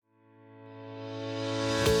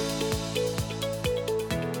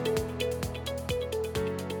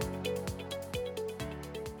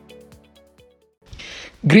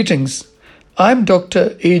Greetings. I'm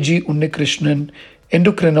Dr. A.G. Unnikrishnan,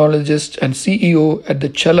 endocrinologist and CEO at the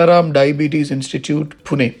Chalaram Diabetes Institute,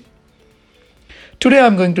 Pune. Today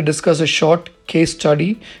I'm going to discuss a short case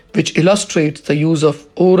study which illustrates the use of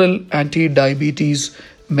oral anti-diabetes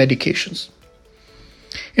medications.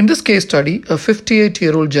 In this case study, a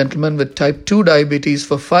 58-year-old gentleman with type 2 diabetes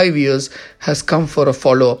for 5 years has come for a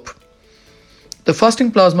follow-up. The fasting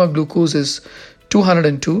plasma glucose is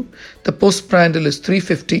 202, the postprandial is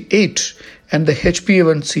 358, and the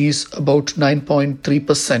HbA1c is about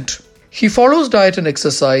 9.3%. He follows diet and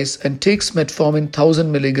exercise and takes metformin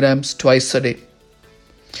 1000 milligrams twice a day.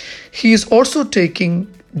 He is also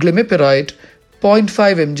taking glimepiride 0.5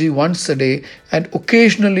 mg once a day and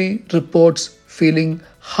occasionally reports feeling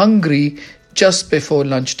hungry just before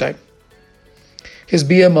lunchtime. His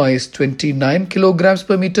BMI is 29 kilograms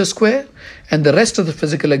per meter square and the rest of the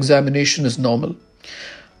physical examination is normal.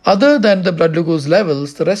 Other than the blood glucose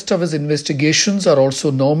levels, the rest of his investigations are also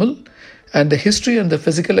normal and the history and the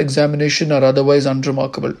physical examination are otherwise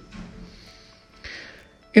unremarkable.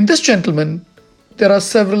 In this gentleman, there are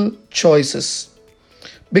several choices.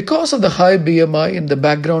 Because of the high BMI in the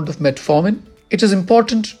background of metformin, it is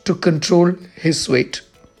important to control his weight.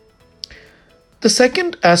 The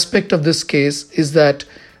second aspect of this case is that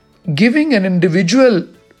giving an individual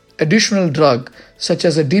additional drug such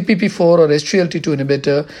as a DPP-4 or SGLT2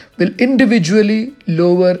 inhibitor will individually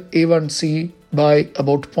lower A1C by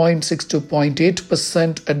about 0.6 to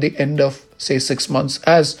 0.8% at the end of say 6 months,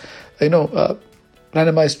 as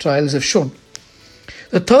randomized trials have shown.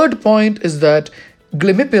 The third point is that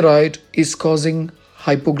glimepiride is causing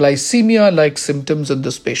hypoglycemia-like symptoms in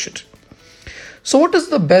this patient. So what is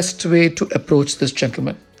the best way to approach this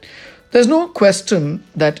gentleman? There's no question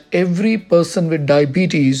that every person with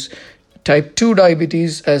diabetes, type 2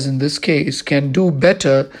 diabetes as in this case, can do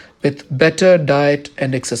better with better diet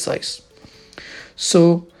and exercise.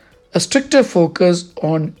 So a stricter focus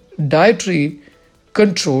on dietary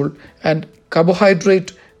control and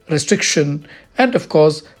carbohydrate restriction and of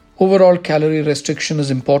course overall calorie restriction is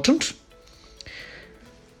important.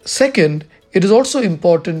 Second, it is also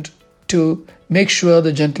important to make sure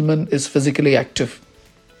the gentleman is physically active.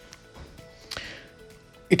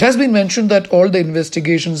 It has been mentioned that all the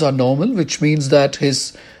investigations are normal, which means that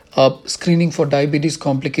his screening for diabetes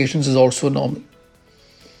complications is also normal.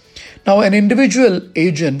 Now, an individual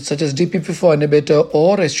agent such as DPP-4 inhibitor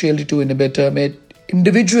or SGLT2 inhibitor may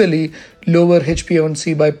individually lower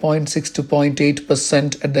HbA1c by 0.6 to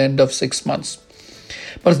 0.8% at the end of 6 months.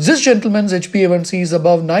 But this gentleman's HbA1c is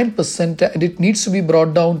above 9% and it needs to be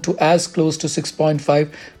brought down to as close to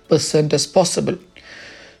 6.5% as possible.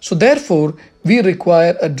 So therefore, we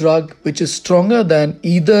require a drug which is stronger than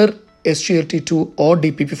either SGLT2 or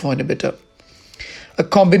DPP-4 inhibitor. A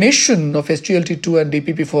combination of SGLT2 and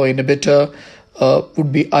DPP-4 inhibitor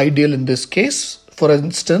would be ideal in this case. For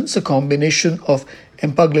instance, a combination of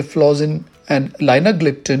empagliflozin and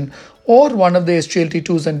linagliptin or one of the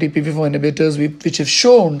SGLT2s and DPP-4 inhibitors which have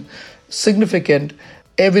shown significant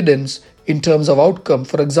evidence in terms of outcome.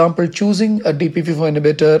 For example, choosing a DPP-4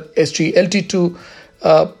 inhibitor, SGLT2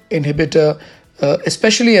 inhibitor,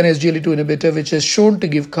 especially an SGLT2 inhibitor which has shown to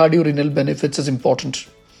give cardiorenal benefits is important.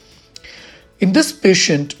 In this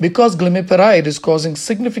patient, because glimepiride is causing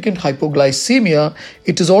significant hypoglycemia,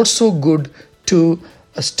 it is also good to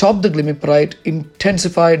stop the glimepiride,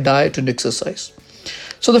 intensify diet and exercise.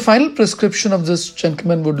 So the final prescription of this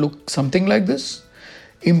gentleman would look something like this: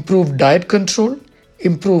 improve diet control,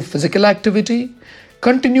 improve physical activity,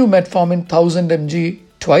 continue metformin 1000 mg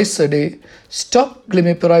twice a day, stop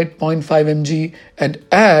glimepiride 0.5 mg and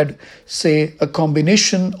add, say, a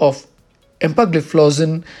combination of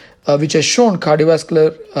empagliflozin, which has shown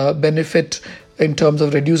cardiovascular benefit in terms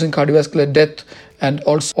of reducing cardiovascular death and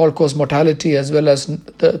also all-cause mortality, as well as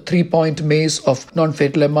the 3-point MACE of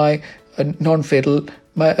non-fatal MI, non-fatal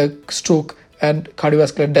stroke and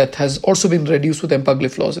cardiovascular death has also been reduced with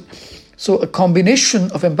empagliflozin. So a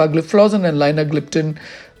combination of empagliflozin and linagliptin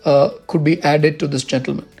could be added to this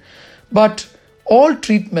gentleman. But all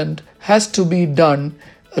treatment has to be done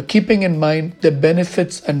keeping in mind the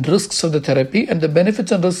benefits and risks of the therapy, and the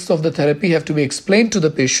benefits and risks of the therapy have to be explained to the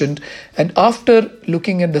patient, and after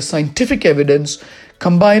looking at the scientific evidence,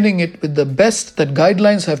 combining it with the best that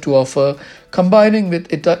guidelines have to offer, combining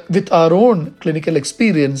with it with our own clinical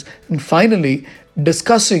experience, and finally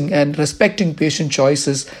discussing and respecting patient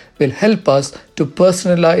choices will help us to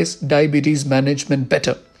personalize diabetes management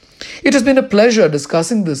better. It has been a pleasure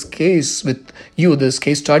discussing this case with you, this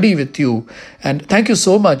case study with you. And thank you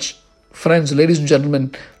so much, friends, ladies and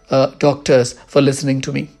gentlemen, doctors, for listening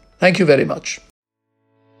to me. Thank you very much.